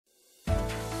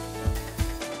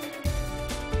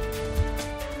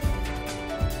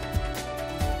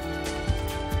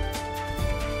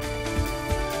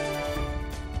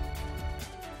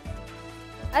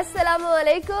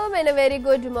अस्सलामुअलैकुम and a very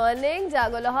good morning.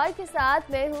 जागो लाहौर के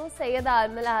साथ मैं हूँ सैयदा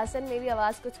आरमला हसन। मेरी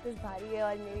आवाज़ कुछ भारी है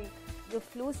और मेरी जो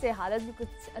फ्लू से हालत भी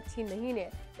कुछ अच्छी नहीं है,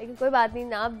 लेकिन कोई बात नहीं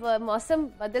ना। आप मौसम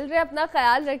बदल रहे, अपना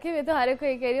ख्याल रखें। मैं तो हर को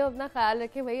ये कह रही हूँ, अपना ख्याल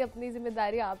रखें भाई, अपनी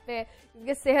जिम्मेदारी आप पे है,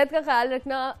 क्योंकि सेहत का ख्याल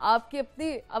रखना आपकी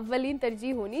अपनी अव्वलीन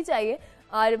तरजीह होनी चाहिए।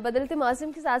 और बदलते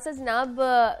मौसम के साथ साथ जनाब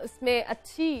उसमें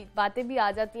अच्छी बातें भी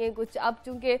आ जाती हैं कुछ। अब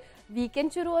चूँकि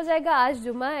वीकेंड शुरू हो जाएगा, आज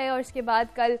जुम्मा है और उसके बाद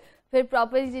कल फिर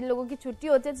प्रॉपरली जिन लोगों की छुट्टी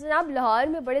होती है, तो जनाब लाहौर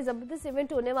में बड़े ज़बरदस्त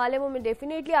इवेंट होने वाले हैं, वो मैं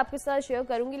डेफिनेटली आपके साथ शेयर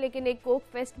करूंगी। लेकिन एक कोक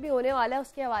फेस्ट भी होने वाला है,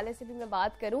 उसके हवाले से भी मैं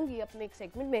बात करूंगी अपने एक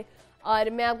सेगमेंट में। और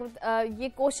मैं आपको ये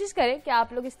कोशिश करें कि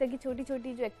आप लोग इस तरह की छोटी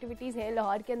छोटी जो एक्टिविटीज़ हैं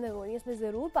लाहौर के अंदर हो रही है, उसमें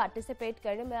ज़रूर पार्टिसिपेट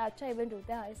करें। मेरा अच्छा इवेंट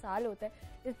होता है, हर साल होता है,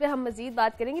 इस पर हम मज़ीद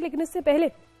बात करेंगे। लेकिन उससे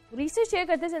पहले रिसर्च शेयर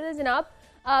करते चले जनाब।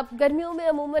 आप गर्मियों में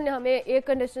अमूमन हमें एयर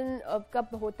कंडीशन कब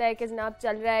होता है कि जनाब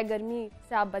चल रहा है, गर्मी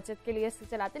से आप बचत के लिए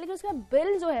चलाते हैं, लेकिन उसका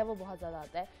बिल जो है वो बहुत ज़्यादा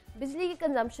आता है, बिजली की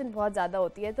कंजम्पशन बहुत ज़्यादा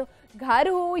होती है। तो घर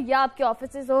हो या आपके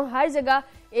ऑफिस हो, हर जगह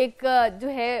एक जो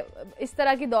है इस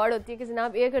तरह की दौड़ होती है कि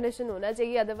जनाब एयर कंडीशन होना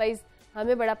चाहिए, अदरवाइज़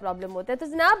हमें बड़ा प्रॉब्लम होता है। तो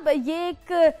जनाब ये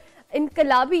एक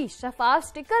इनकलाबी शफाफ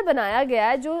स्टिकर बनाया गया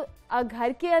है, जो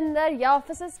घर के अंदर या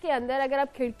ऑफिस के अंदर अगर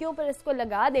आप खिड़कियों पर इसको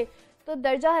लगा दें तो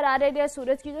दर्जा हरारत या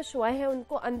सूरज की जो शुआएं हैं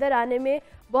उनको अंदर आने में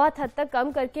बहुत हद तक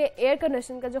कम करके एयर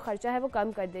कंडीशन का जो खर्चा है वो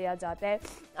कम कर दिया जाता है।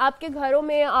 आपके घरों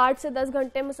में 8 से 10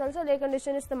 घंटे मुसलसल एयर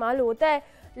कंडीशन इस्तेमाल होता है,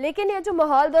 लेकिन ये जो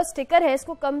माहौल दो स्टिकर है,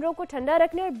 इसको कमरों को ठंडा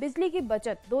रखने और बिजली की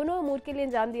बचत दोनों अमूर के लिए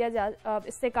अंजाम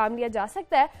इससे काम लिया जा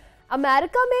सकता है।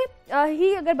 अमेरिका में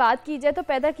ही अगर बात की जाए तो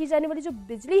पैदा की जाने वाली जो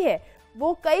बिजली है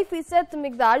वो कई फीसद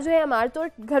मिकदार जो है इमारतों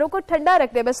और घरों को ठंडा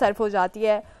रखने में सर्फ हो जाती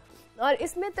है, और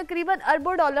इसमें तकरीबन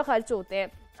अरबों डॉलर खर्च होते हैं।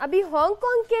 अभी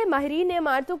हांगकांग के माहिरीन ने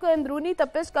इमारतों को अंदरूनी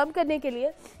तपिश कम करने के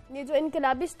लिए ये जो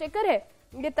इनकलाबी स्टिकर है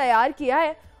ये तैयार किया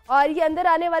है, और ये अंदर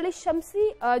आने वाली शमसी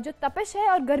जो तपिश है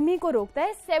और गर्मी को रोकता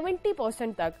है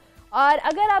 70% तक। और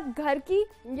अगर आप घर की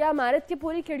या इमारत की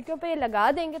पूरी खिड़कियों पे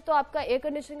लगा देंगे तो आपका एयर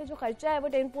कंडीशनर का जो खर्चा है वो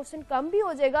 10% कम भी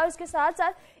हो जाएगा। और इसके साथ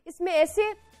साथ इसमें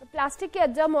ऐसे प्लास्टिक के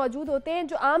अज्जा मौजूद होते हैं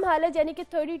जो आम हालत यानी कि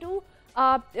 32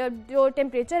 जो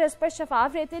टेम्परेचर है उस पर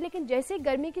शफाफ रहते हैं, लेकिन जैसे ही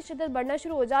गर्मी की शिद्दत बढ़ना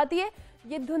शुरू हो जाती है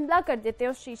ये धुंधला कर देते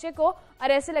हैं उस शीशे को,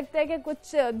 और ऐसे लगता है कि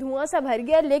कुछ धुआं सा भर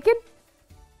गया, लेकिन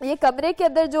ये कमरे के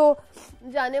अंदर जो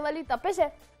जाने वाली तपिश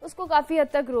है उसको काफ़ी हद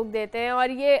तक रोक देते हैं।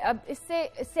 और ये अब इससे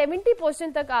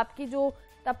 70% तक आपकी जो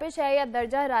तपिश है या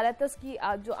दर्जा हरारत है उसकी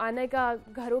जो आने का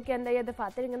घरों के अंदर या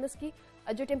दफातर के अंदर उसकी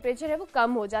जो टेम्परेचर है वो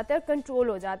कम हो जाता है और कंट्रोल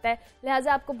हो जाता है।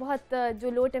 लिहाजा आपको बहुत जो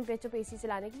लो टेम्परेचर पे एसी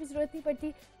चलाने की भी ज़रूरत नहीं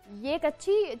पड़ती। ये एक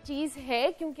अच्छी चीज़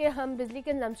है, क्योंकि हम बिजली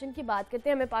कंजम्पशन की बात करते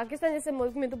हैं, हमें पाकिस्तान जैसे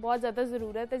मुल्क में तो बहुत ज़्यादा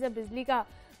ज़रूरत है जब बिजली का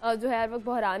जो है हर वक्त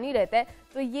बहरान ही रहता है।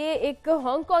 तो ये एक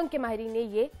हांगकांग के माहिरीन ने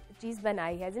ये चीज़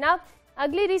बनाई है। जनाब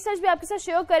अगली रिसर्च भी आपके साथ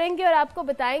शेयर करेंगे और आपको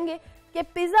बताएंगे कि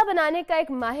पिज़्ज़ा बनाने का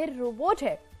एक माहिर रोबोट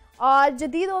है, और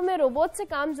जदीद दौर में रोबोट से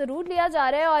काम ज़रूर लिया जा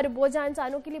रहा है और वो जहाँ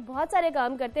इंसानों के लिए बहुत सारे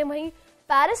काम करते हैं, वहीं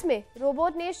पेरिस में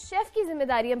रोबोट ने शेफ की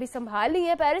जिम्मेदारियां भी संभाल ली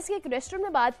हैं। पेरिस के एक रेस्टोरेंट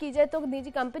में बात की जाए तो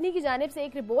निजी कंपनी की जानिब से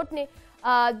एक रोबोट ने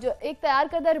जो एक तैयार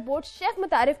करदा रोबोट शेफ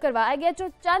मुतारिफ करवाया गया, जो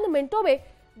चंद मिनटों में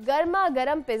गर्मा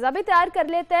गर्म पिज़्ज़ा भी तैयार कर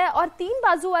लेता है। और 3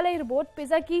 बाजू वाला ये रोबोट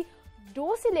पिज़्ज़ा की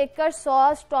डो से लेकर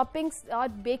सॉस, टॉपिंग्स और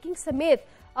बेकिंग समेत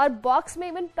और बॉक्स में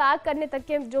इवन पैक करने तक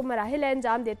के जो मराहिल है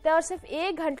अंजाम देता है, और सिर्फ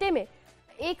 1 घंटे में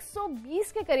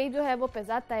 120 के करीब जो है वो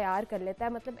पिज़्ज़ा तैयार कर लेता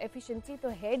है। मतलब एफिशिएंसी तो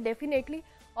है डेफिनेटली,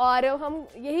 और हम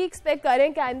यही एक्सपेक्ट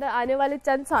करें कि आइंदा आने वाले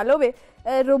चंद सालों में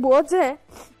रोबोट जो है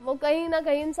वो कहीं ना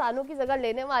कहीं इंसानों की जगह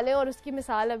लेने वाले हैं, और उसकी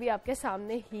मिसाल अभी आपके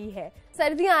सामने ही है।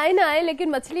 सर्दियाँ आए ना आए, लेकिन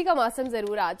मछली का मौसम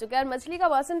ज़रूर आ चुका है, और मछली का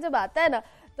मौसम जब आता है ना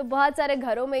तो बहुत सारे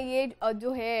घरों में ये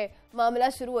जो है मामला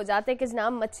शुरू हो जाता है कि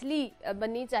जनाब मछली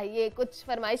बननी चाहिए। कुछ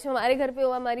फरमाइश हमारे घर पे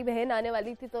हुआ, हमारी बहन आने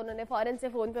वाली थी तो उन्होंने फ़ौरन से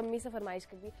फ़ोन पे अम्मी से फरमाइश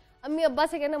कर दी, अम्मी अब्बा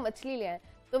से कहना मछली ले आए।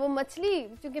 तो वो मछली,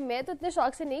 क्योंकि मैं तो इतने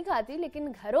शौक से नहीं खाती,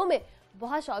 लेकिन घरों में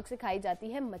बहुत शौक से खाई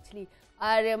जाती है मछली।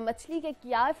 और मछली के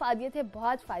क्या फ़ायदे है,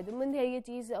 बहुत फ़ायदेमंद है ये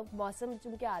चीज़। मौसम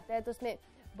चूँकि आता है तो उसमें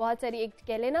बहुत सारी, एक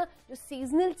कह लेना जो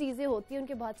सीजनल चीज़ें होती हैं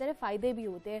उनके बहुत सारे फ़ायदे भी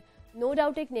होते हैं, नो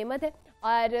डाउट एक नेमत है।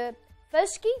 और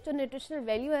फिश की जो न्यूट्रिशनल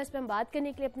वैल्यू है इस पर हम बात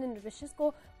करने के लिए अपने न्यूट्रिशनिस्ट को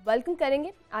वेलकम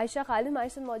करेंगे। आयशा खालिद हमारे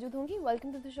साथ मौजूद होंगी।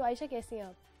 Welcome to the show. Ayesha कैसी हैं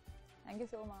आप? Thank you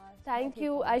so much. Thank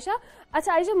you Ayesha.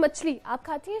 अच्छा आयशा, मछली आप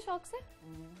खाती हैं शौक से?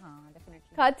 हाँ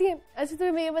डेफिनेटली खाती हैं। अच्छा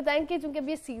तो मैं ये बताएं कि चूंकि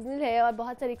अभी सीजनल है और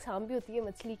बहुत सारी इकसाम भी होती है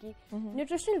मछली की,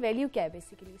 न्यूट्रिशनल वैल्यू क्या है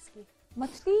बेसिकली इसकी?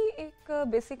 मछली एक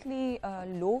basically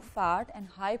low fat and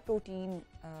high protein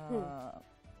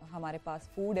हमारे पास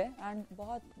फूड है, एंड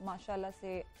बहुत माशाल्लाह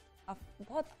से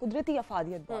बहुत कुदरती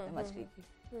अफादियत बहुत है मछली की,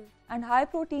 एंड हाई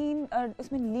प्रोटीन,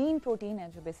 उसमें लीन प्रोटीन है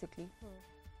जो बेसिकली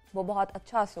वो बहुत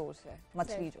अच्छा सोर्स है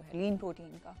मछली जो है लीन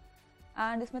प्रोटीन का।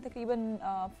 एंड इसमें तकरीबन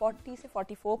 40 से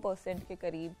 44% के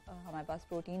करीब हमारे पास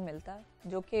प्रोटीन मिलता है,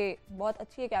 जो कि बहुत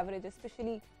अच्छी एक एवरेज है,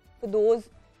 specially for those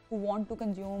who want to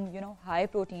consume high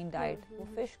protein diet, वो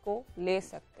फिश को ले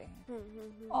सकते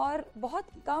हैं। और बहुत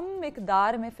कम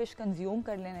मिकदार में फिश कंज्यूम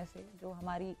कर लेने से जो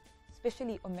हमारी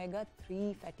स्पेशली ओमेगा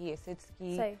 3 फैटी एसिड्स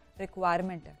की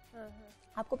रिक्वायरमेंट है।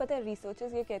 आपको पता है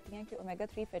रिसर्चर्स ये कहती हैं कि ओमेगा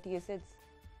 3 फैटी एसिड्स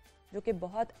जो कि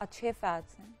बहुत अच्छे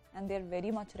फैट्स हैं and they are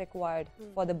very much required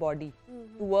for the body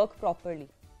to work properly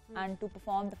and to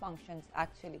perform the functions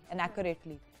actually and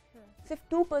accurately,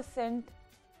 सिर्फ 2%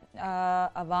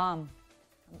 अवाम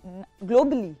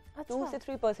ग्लोबली 2 से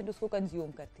 3% उसको कंज्यूम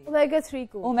करती है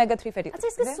ओमेगा 3 फैटी। अच्छा,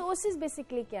 इसके सोर्सेज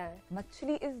बेसिकली क्या है?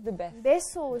 मछली इज द बेस्ट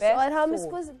सोर्स, और हम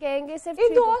इसको कहेंगे सिर्फ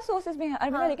एक दो और सोर्सेज भी हैं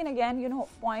अरमिला, लेकिन अगेन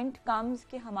पॉइंट कम्स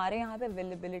कि हमारे यहाँ पे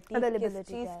अवेलेबिलिटी किस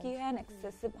चीज की है,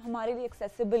 एक्सेसिबल हमारे लिए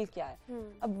एक्सेसिबल क्या है।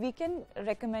 अब वी कैन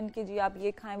रेकमेंड कि जी आप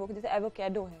ये खाएं वो, जैसे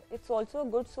एवोकेडो है, it's also a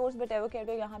good source, but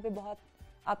avocado यहाँ पे बहुत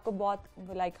आपको बहुत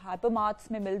लाइक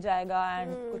हाइपरमार्ट्स में मिल जाएगा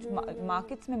एंड कुछ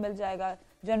मार्केट्स में मिल जाएगा,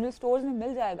 जनरल स्टोर्स में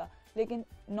मिल जाएगा, लेकिन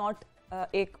नॉट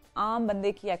एक आम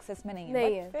बंदे की एक्सेस में नहीं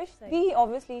है। फिश भी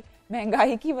ऑब्वियसली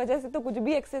महंगाई की वजह से तो कुछ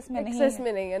भी एक्सेस में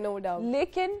नहीं है, नो डाउट,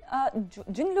 लेकिन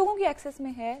जिन लोगों की एक्सेस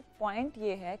में है, पॉइंट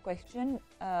ये है, क्वेश्चन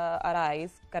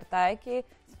अराइज करता है कि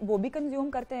वो भी कंज्यूम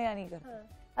करते हैं या नहीं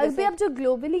करते। अभी आप जो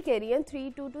ग्लोबली कह रही हैं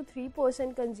 3 to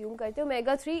 3% कंज्यूम करते हो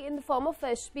omega 3 in the form of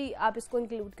fish, भी आप इसको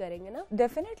इंक्लूड करेंगे ना?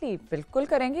 डेफिनेटली, बिल्कुल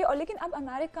करेंगे। और लेकिन अब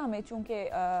अमेरिका में चूंकि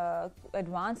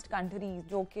एडवांस्ड कंट्रीज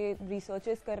जो कि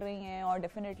रिसर्चेस कर रही हैं और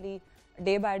डेफिनेटली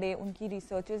डे बाय डे उनकी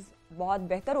रिसर्चेस बहुत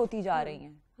बेहतर होती जा रही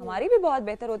हैं, हमारी भी बहुत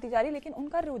बेहतर होती जा रही है, लेकिन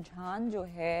उनका रुझान जो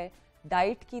है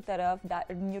डाइट की तरफ,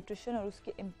 न्यूट्रिशन और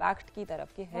उसके इम्पैक्ट की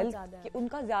तरफ, की हेल्थ की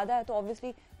उनका ज़्यादा है, तो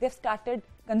obviously they have started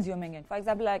consuming it. For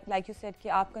example like you said कि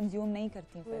आप कंज्यूम नहीं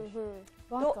करती फिश,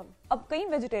 तो अब कई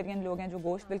वेजिटेरियन लोग हैं जो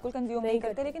गोश्त बिल्कुल कंज्यूम नहीं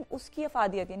करते, लेकिन उसकी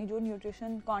अफादियत यानी जो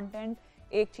न्यूट्रिशन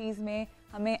कंटेंट एक चीज़ में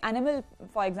हमें एनिमल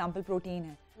फॉर एग्जांपल प्रोटीन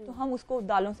है तो हम उसको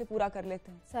दालों से पूरा कर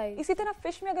लेते हैं। इसी तरह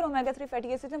फिश में अगर ओमेगा 3 फैटी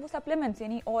एसिड्स हैं, वो सप्लीमेंट्स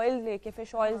यानी ऑयल लेके,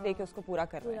 फिश ऑयल्स लेके उसको पूरा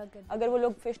कर रहे हैं, अगर वो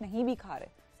लोग फिश नहीं भी खा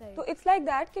रहे। तो इट्स लाइक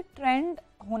दैट कि ट्रेंड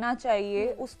होना चाहिए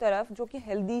उस तरफ जो कि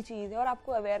हेल्दी चीज़ है, और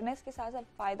आपको अवेयरनेस के साथ साथ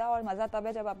फ़ायदा और मज़ा तब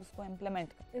है जब आप उसको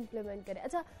इम्प्लीमेंट करें।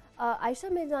 अच्छा आयशा,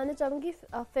 मैं जानना चाहूँगी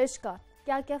फिश का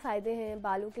क्या क्या फ़ायदे हैं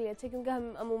बालों के लिए अच्छे, क्योंकि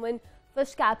हम अमूमन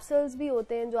फिश कैप्सूल्स भी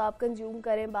होते हैं जो आप कंज्यूम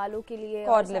करें बालों के लिए,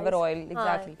 कॉड लिवर ऑयल,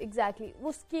 एग्जैक्टली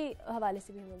उसके हवाले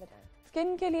से भी हमें बताएं।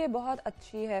 स्किन के लिए बहुत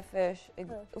अच्छी है फिश,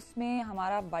 उसमें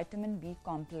हमारा विटामिन बी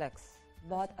कॉम्प्लेक्स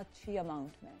बहुत अच्छी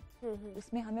अमाउंट में,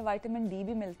 उसमें हमें विटामिन डी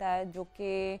भी मिलता है जो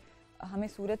कि हमें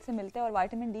सूरज से मिलता है, और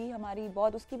विटामिन डी हमारी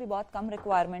बहुत, उसकी भी बहुत कम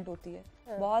रिक्वायरमेंट होती है,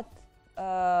 बहुत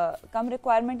कम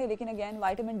रिक्वायरमेंट है, लेकिन अगेन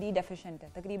विटामिन डी डेफिशिएंट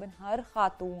है तकरीबन हर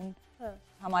खातून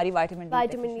हमारी विटामिन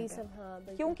डी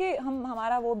सब, क्योंकि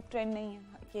हमारा वो ट्रेंड नहीं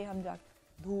है कि हम जा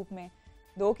धूप में,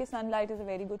 दो कि sunlight is a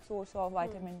very good source of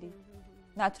vitamin D,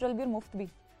 natural भी और मुफ्त भी,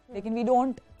 लेकिन वी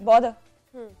डोंट बॉदर।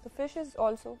 तो fish is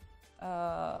also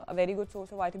a very good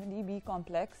source of vitamin D, B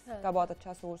complex का बहुत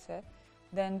अच्छा सोर्स है,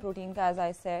 देन प्रोटीन का as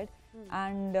I said,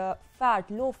 and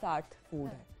fat, low fat food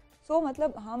है। सो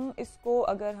मतलब हम इसको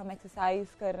अगर हम एक्सरसाइज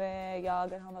कर रहे हैं या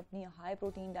अगर हम अपनी हाई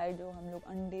प्रोटीन डाइट जो हम लोग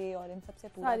अंडे और इन सब से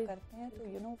पूरा करते हैं,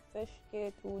 तो फिश के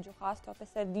थ्रू जो खास तौर पे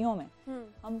सर्दियों में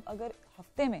हम अगर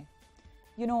हफ्ते में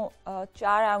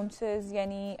 4 आउंसेस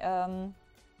यानी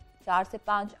 4 से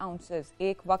 5 आउंसेस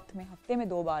एक वक्त में हफ्ते में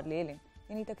 2 बार ले लें,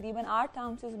 यानी तकरीबन 8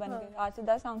 आउंसेस बन गए, 8 से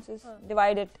 10 आउंसेस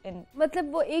डिवाइडेड इन,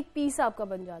 मतलब वो एक पीस आपका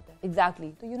बन जाता है।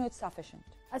 एग्जैक्टली, तो इट्स सफिशिएंट।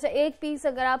 अच्छा, एक पीस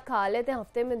अगर आप खा लेते हैं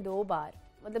हफ्ते में 2 बार,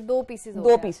 मतलब 2 पीसेस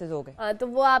हो गए, हाँ, तो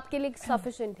वो आपके लिए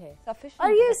सफिशिएंट है।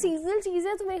 और ये सीजनल चीज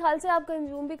है, तो मेरे ख्याल से आप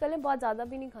कंज्यूम भी कर लें, बहुत ज्यादा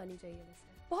भी नहीं खानी चाहिए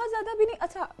वैसे। बहुत ज्यादा भी नहीं।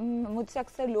 अच्छा, मुझसे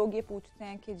अक्सर लोग ये पूछते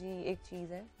हैं कि जी एक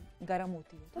चीज है गर्म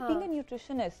होती है, तो being a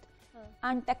nutritionist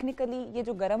and technically ये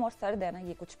जो गर्म और सर्द है ना,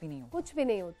 ये कुछ भी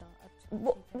नहीं होता। अच्छा,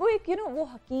 वो एक वो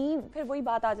हकीम, फिर वही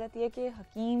बात आ जाती है कि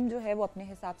हकीम जो है वो अपने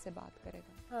हिसाब से बात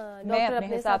करेगा, मैं अपने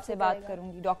हिसाब से बात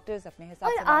करूंगी, डॉक्टर्स अपने हिसाब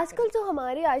से। आजकल जो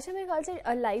हमारी आयशा मेरे ख्याल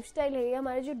से लाइफस्टाइल है,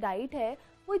 हमारी जो डाइट है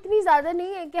वो इतनी ज़्यादा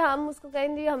नहीं है कि हम उसको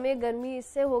कहेंगे हमें गर्मी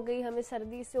इससे हो गई, हमें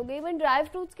सर्दी इससे हो गई। इवन ड्राई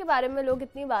फ्रूट्स के बारे में लोग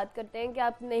इतनी बात करते हैं कि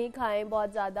आप नहीं खाएं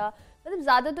बहुत ज़्यादा, मतलब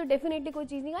ज़्यादा तो डेफिनेटली कोई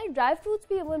चीज़ नहीं खाएं। ड्राई फ्रूट्स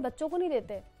भी वो बच्चों को नहीं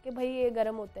देते कि भाई ये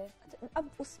गर्म होते हैं। अब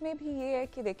उसमें भी ये है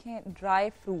कि देखें ड्राई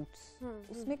फ्रूट्स,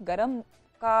 उसमें गर्म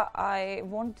का आई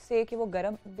वोंट से कि वो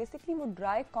गर्म, बेसिकली वो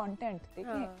ड्राई कंटेंट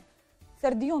देखें।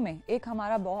 सर्दियों में एक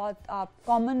हमारा बहुत आप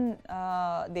कॉमन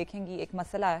देखेंगी एक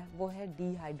मसला है, वो है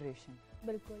डिहाइड्रेशन।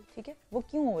 बिल्कुल ठीक है, वो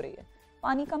क्यों हो रही है?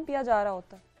 पानी कम पिया जा रहा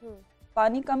होता है,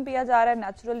 पानी कम पिया जा रहा है,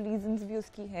 नेचुरल रीजंस भी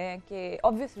उसकी हैं कि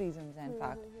ऑब्वियस रीजंस हैं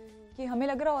इनफैक्ट कि हमें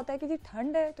लग रहा होता है कि जी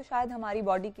ठंड है तो शायद हमारी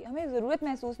बॉडी की हमें ज़रूरत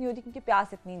महसूस नहीं होती क्योंकि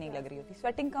प्यास इतनी नहीं लग रही होती,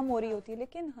 स्वेटिंग कम हो रही होती है,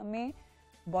 लेकिन हमें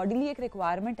बॉडीली एक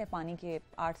रिक्वायरमेंट है पानी के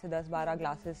 8 से 10 12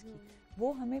 ग्लासेस की,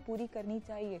 वो हमें पूरी करनी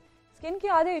चाहिए। स्किन के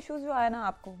आधे इश्यूज जो आए ना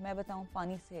आपको मैं बताऊं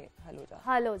पानी से हल हो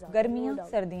जाए। गर्मियाँ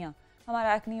सर्दियाँ,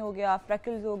 हमारा एक्ने हो गया,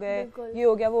 फ्रेकल्स हो गए, ये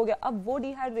हो गया वो हो गया, अब वो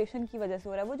डिहाइड्रेशन की वजह से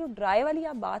हो रहा है। वो जो ड्राई वाली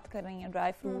आप बात कर रही हैं,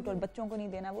 ड्राई फ्रूट और बच्चों को नहीं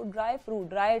देना, वो dry fruit,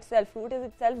 dry itself, fruit is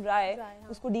itself dry,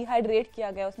 उसको डिहाइड्रेट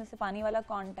किया गया, उसमें से पानी वाला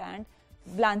कंटेंट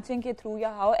ब्लांचिंग के थ्रू या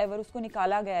हाउ एवर उसको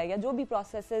निकाला गया है, या जो भी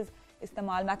प्रोसेसेस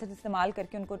मेथड इस्तेमाल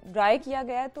करके उनको ड्राई किया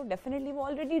गया है, तो डेफिनेटली वो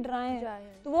ऑलरेडी ड्राई है।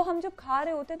 तो वो हम जब खा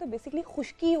रहे होते हैं तो बेसिकली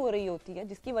खुश्की हो रही होती है,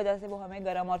 जिसकी वजह से वो हमें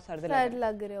गर्म और सर्द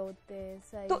लग रहे होते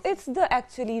हैं। तो इट्स द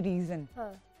एक्चुअली रीजन।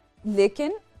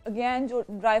 लेकिन अगेन जो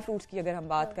ड्राई फ्रूट्स की अगर हम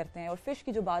बात करते हैं और फिश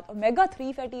की जो बात, omega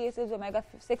 3 fatty acids, omega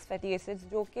 6 fatty acids,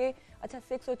 जो कि अच्छा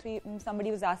 6 और 3,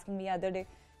 somebody was asking me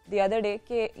the other day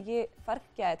कि ये फर्क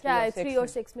क्या है 3 और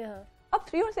 6 में। हाँ, अब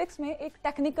 3 और 6 में एक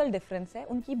टेक्निकल डिफरेंस है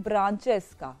उनकी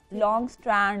ब्रांचेस का, लॉन्ग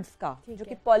स्ट्रैंड्स का, जो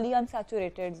कि पॉली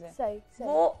अनसैचुरेटेड है।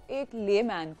 वो एक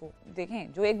लेमैन को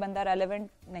देखें, जो एक बंदा रेलेवेंट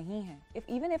नहीं है,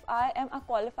 even if I am a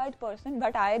qualified person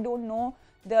but I don't know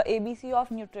the ABC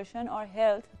of nutrition और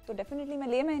हेल्थ, तो डेफिनेटली मैं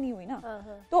लेमैन ही हुई ना।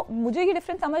 तो मुझे ये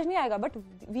डिफरेंस समझ नहीं आएगा, but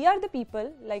we are the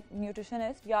people like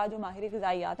nutritionist या जो माहिर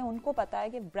ग़िज़ाइयात हैं, उनको पता है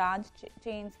कि ब्रांच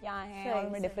चेन्स क्या हैं और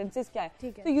उनमें डिफरेंसेस क्या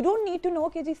है। तो you don't need to know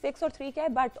कि जी 6 और 3 क्या है,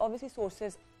 but obviously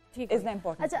sources is the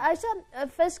important. अच्छा आयशा,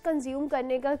 फिश कंज्यूम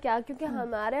करने का क्या, क्योंकि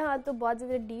हमारे यहाँ तो बहुत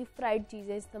ज़्यादा डीप फ्राइड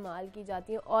चीज़ें इस्तेमाल की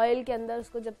जाती हैं ऑयल के अंदर,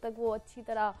 उसको जब तक वो अच्छी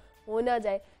तरह हो ना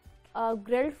जाए।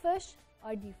 ग्रिल्ड फिश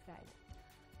और डीप फ्राइड?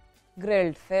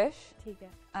 ग्रिल्ड फिश, ठीक है,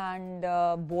 and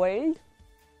boiled,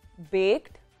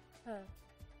 baked.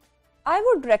 I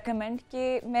would recommend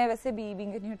कि मैं वैसे भी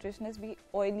बीइंग अ न्यूट्रिशनिस्ट भी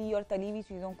ऑयली और तली हुई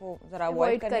चीज़ों को ज़रा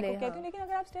अवॉइड करने को कहती हूँ, लेकिन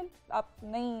अगर आप स्टिल आप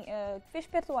नहीं फिश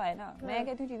पे तो आए ना, मैं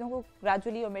कहती हूँ चीज़ों को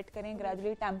ग्रेजुअली ओमिट करें,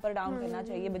 ग्रेजुअली टेम्पर डाउन करना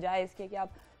चाहिए, बजाय इसके कि आप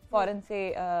फ़ौरन से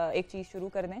एक चीज़ शुरू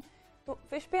कर दें। तो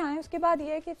फिश पे आए, उसके बाद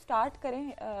ये है कि स्टार्ट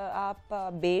करें आप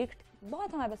बेक्ड।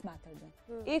 बहुत हमारे पास मेथड्स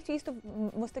हैं, एक चीज़ तो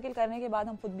मुस्तकिल करने के बाद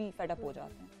हम खुद भी फेडअप हो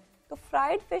जाते हैं। तो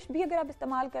फ्राइड फिश भी अगर आप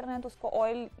इस्तेमाल कर रहे हैं तो उसको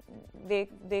ऑयल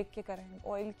देख के करें।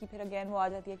 ऑयल की फिर अगेन वो आ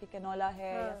जाती है कि कैनोला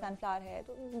है या सनफ्लावर है,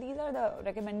 तो these are the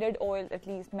recommended oil.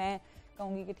 At least मैं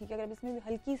कहूँगी कि ठीक है, अगर इसमें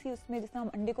हल्की सी उसमें जिस तरह हम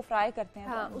अंडे को फ्राई करते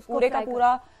हैं, तो पूरे का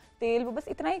पूरा तेल वो बस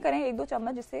इतना ही करें, 1-2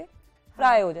 चम्मच, जिससे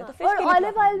फ्राई हो जाए। तो फिश और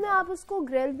ऑलिव ऑयल में आप उसको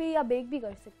ग्रिल भी या बेक भी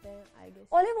कर सकते हैं आई गेस।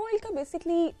 ऑलिव ऑयल का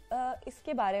बेसिकली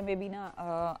इसके बारे में भी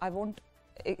ना आई वोंट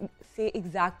से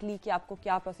एग्जैक्टली कि आपको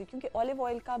क्या प्रोसेस, क्योंकि ऑलिव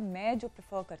ऑयल का मैं जो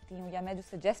प्रेफर करती हूँ या मैं जो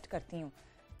सजेस्ट करती हूँ,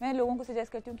 मैं लोगों को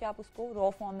सजेस्ट करती हूँ कि आप उसको रॉ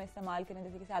फॉर्म में इस्तेमाल करें,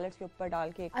 जैसे कि सैलड्स के ऊपर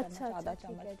डाल के 1 चम्मच आधा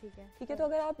चम्मच, ठीक है। तो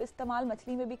अगर आप इस्तेमाल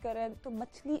मछली में भी करें तो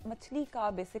मछली का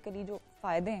बेसिकली जो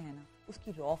फ़ायदे हैं ना,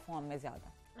 उसकी रॉ फॉर्म में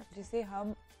ज़्यादा, जिसे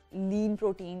हम लीन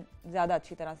प्रोटीन ज़्यादा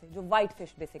अच्छी तरह से, जो वाइट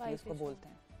फिश बेसिकली उसको बोलते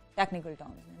हैं टेक्निकल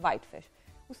टर्म्स में, वाइट फिश,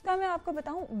 उसका मैं आपको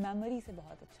बताऊँ मेमोरी से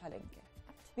बहुत अच्छा लिंक है।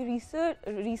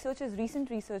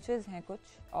 रिसेंट रिसर्चेस हैं कुछ,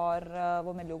 और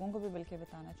वो मैं लोगों को भी बल्कि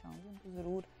बताना चाहूँगी, उनको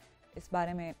ज़रूर इस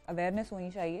बारे में अवेयरनेस होनी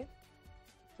चाहिए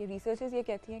कि रिसर्चेस ये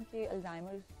कहती हैं कि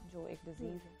अल्जाइमर जो एक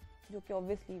डिजीज़ है, जो कि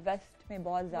ऑब्वियसली वेस्ट में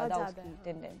बहुत ज़्यादा उसकी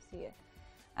टेंडेंसी है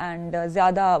एंड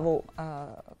ज़्यादा वो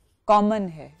कॉमन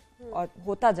है और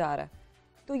होता जा रहा है,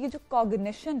 तो ये जो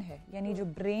कॉग्निशन है, यानी जो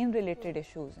ब्रेन रिलेटेड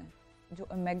इश्यूज़ हैं, जो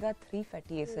ओमेगा 3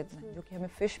 फैटी एसिड्स हैं जो कि हमें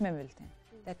फ़िश में मिलते हैं,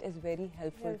 that is very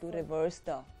helpful to reverse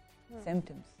the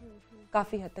symptoms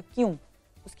काफ़ी हद तक। क्यों?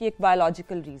 उसकी एक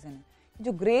बायोलॉजिकल रीज़न है।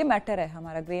 जो ग्रे मैटर है,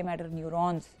 हमारा ग्रे मैटर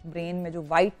न्यूरॉन्स ब्रेन में जो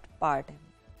वाइट पार्ट है,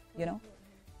 यू नो,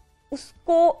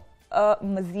 उसको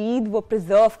मज़ीद वो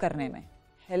प्रिजर्व करने में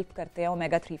हेल्प करते हैं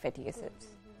ओमेगा 3 फैटी एसिड्स,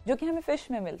 जो कि हमें फ़िश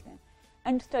में मिलते हैं।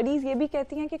 एंड स्टडीज़ ये भी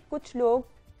कहती हैं कि कुछ लोग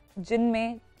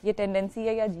जिनमें ये टेंडेंसी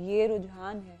है या ये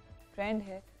रुझान है, ट्रेंड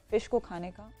है फिश को खाने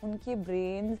का, उनके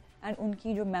ब्रेन एंड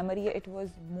उनकी जो मेमोरी है, it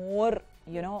was more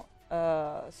you know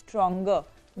stronger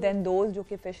than those जो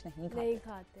कि फिश नहीं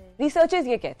खाते। रिसर्चेस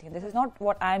ये कहती हैं, this is not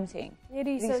what I am saying,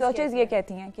 researches ये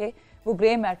कहती हैं कि वो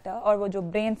ग्रे मैटर और वो जो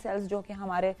ब्रेन सेल्स जो कि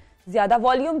हमारे ज़्यादा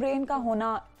वॉल्यूम ब्रेन का होना,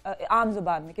 आम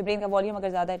जुबान में कि ब्रेन का वॉल्यूम अगर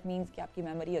ज़्यादा, इट मीन्स कि आपकी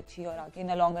मेमोरी अच्छी है और आगे in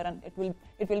the longer run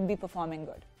it will be performing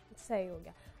good. सही हो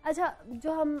गया। अच्छा,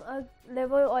 जो हम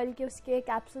लिवर ऑयल के उसके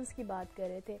कैप्सूल्स की बात कर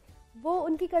रहे थे, वो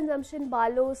उनकी कंजम्पशन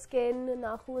बालों, स्किन,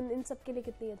 नाखून, इन सब के लिए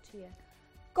कितनी अच्छी है?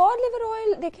 कॉड लिवर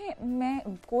ऑयल देखें,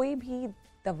 मैं कोई भी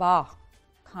दवा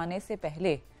खाने से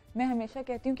पहले मैं हमेशा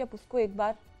कहती हूँ कि आप उसको एक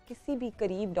बार किसी भी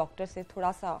करीब डॉक्टर से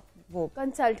थोड़ा सा वो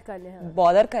कंसल्ट कर लें,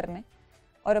 बॉदर कर लें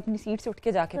और अपनी सीट से उठ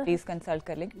के जाके प्लीज़ कंसल्ट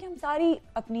कर लें, क्योंकि हम सारी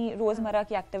अपनी रोज़मर्रा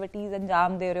की एक्टिविटीज़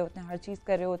अंजाम दे रहे होते हैं, हर चीज़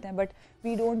कर रहे होते हैं, बट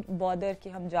वी डोंट बॉदर कि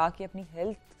हम जाके अपनी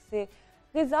हेल्थ से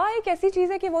गिज़ा एक ऐसी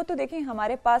चीज़ है कि वो तो देखें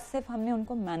हमारे पास सिर्फ हमने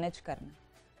उनको मैनेज करना है,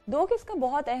 दो कि इसका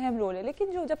बहुत अहम रोल है,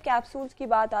 लेकिन जो जब कैप्सूल्स की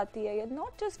बात आती है, या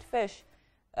नॉट जस्ट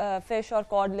फिश और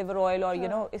कॉड लिवर ऑयल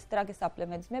और इस तरह के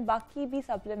सप्लीमेंट्स में, बाकी भी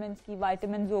सप्लीमेंट्स की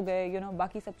विटामिन्स हो गए,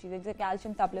 बाकी सब चीज़ें जैसे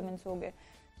कैल्शियम सप्लीमेंट्स हो गए.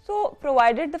 सो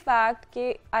प्रोवाइडेड द फैक्ट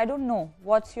कि I don't know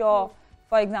what's your,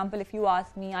 for example if you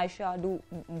ask me Ayesha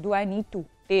do I need to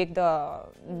take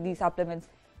the supplements,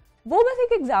 वो बस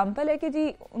एक एग्जाम्पल है कि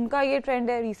जी उनका ये ट्रेंड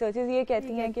है. रिसर्चेस ये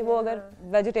कहती हैं कि वो अगर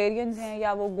वेजिटेरियंस हैं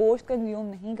या वो गोश्त कंज्यूम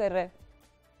नहीं कर रहे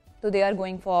तो they are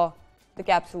going for the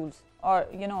capsules और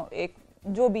एक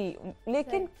जो भी,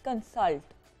 लेकिन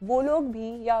कंसल्ट वो लोग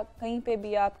भी, या कहीं पे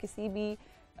भी आप किसी भी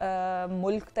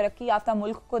मुल्क, तरक्की याफ्ता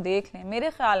मुल्क को देख लें, मेरे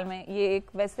ख्याल में ये एक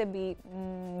वैसे भी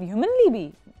ह्यूमनली भी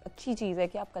अच्छी चीज़ है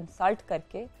कि आप कंसल्ट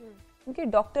करके, क्योंकि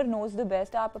डॉक्टर नोज द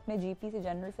बेस्ट. आप अपने जीपी से,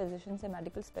 जनरल फिजिशियन से,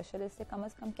 मेडिकल स्पेशलिस्ट से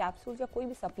कम कैप्सूल्स या कोई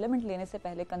भी सप्लीमेंट लेने से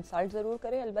पहले कंसल्ट ज़रूर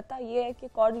करें. अलबत्ता ये है कि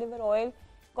कॉड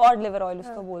लिवर ऑयल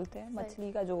उसको बोलते हैं,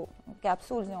 मछली का जो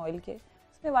कैप्सूल्स हैं ऑयल के,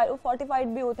 उसमें वो फोर्टिफाइड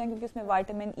भी होते हैं क्योंकि उसमें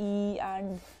vitamin E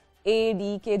and A,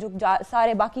 D के जो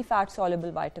सारे बाकी फैट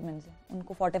सॉल्युबल विटामिन्स हैं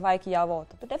उनको फोर्टिफाई किया हुआ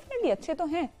होता है. तो डेफिनेटली अच्छे तो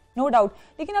हैं, नो डाउट,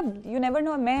 लेकिन अब यू नेवर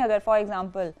नो, मैं अगर फॉर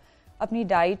एग्जांपल अपनी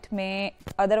डाइट में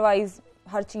अदरवाइज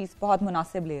हर चीज़ बहुत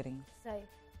मुनासिब ले रही हूँ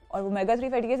और वो ओमेगा 3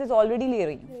 फैटी एसिड्स ऑलरेडी ले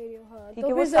रही हूँ, ठीक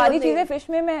है, वो सारी चीज़ें फिश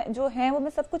में मैं जो हैं वो मैं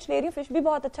सब कुछ ले रही हूँ, फिश भी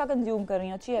बहुत अच्छा कंज्यूम कर रही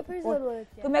हूँ, अच्छी है.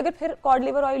 तो मैं अगर फिर कॉड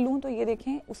लिवर ऑयल लूँ तो ये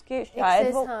देखें उसके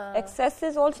शायद वो access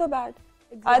is also bad.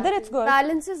 Either it's good.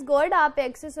 Balance is good. आप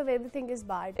excess of everything is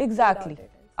bad. Exactly.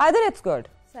 Either it's good.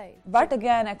 सही. But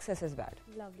again, excess is bad.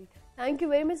 Lovely. Thank you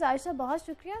very much Ayesha, बहुत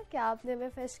शुक्रिया कि आपने हमें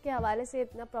फिश के हवाले से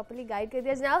इतना प्रॉपर्ली गाइड कर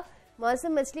दिया. जनाब,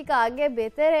 मौसम मछली का आगे,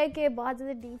 बेहतर है कि बहुत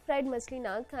ज़्यादा डीप फ्राइड मछली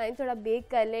ना खाएं, थोड़ा बेक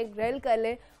कर लें, ग्रिल कर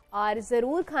लें और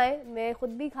ज़रूर खाएं. मैं खुद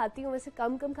भी खाती हूँ, वैसे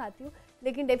कम खाती हूँ,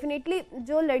 लेकिन डेफिनेटली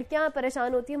जो लड़कियां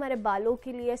परेशान होती हैं हमारे बालों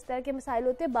के लिए, इस तरह के मसाइल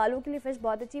होते हैं, बालों के लिए फ़िश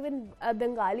बहुत अच्छी. इवन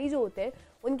बंगाली जो होते हैं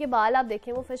उनके बाल आप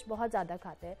देखें वो फ़िश बहुत ज़्यादा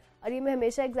खाते हैं. और ये मैं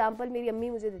हमेशा एग्जांपल मेरी अम्मी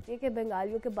मुझे देती है कि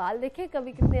बंगालियों के बाल देखें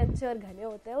कभी कितने अच्छे और घने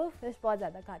होते हैं, वो फ़िश बहुत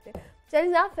ज़्यादा खाते हैं.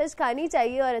 चलिए ना, फ़िश खानी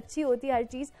चाहिए और अच्छी होती है हर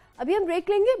चीज़. अभी हम ब्रेक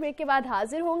लेंगे, ब्रेक के बाद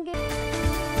हाजिर होंगे.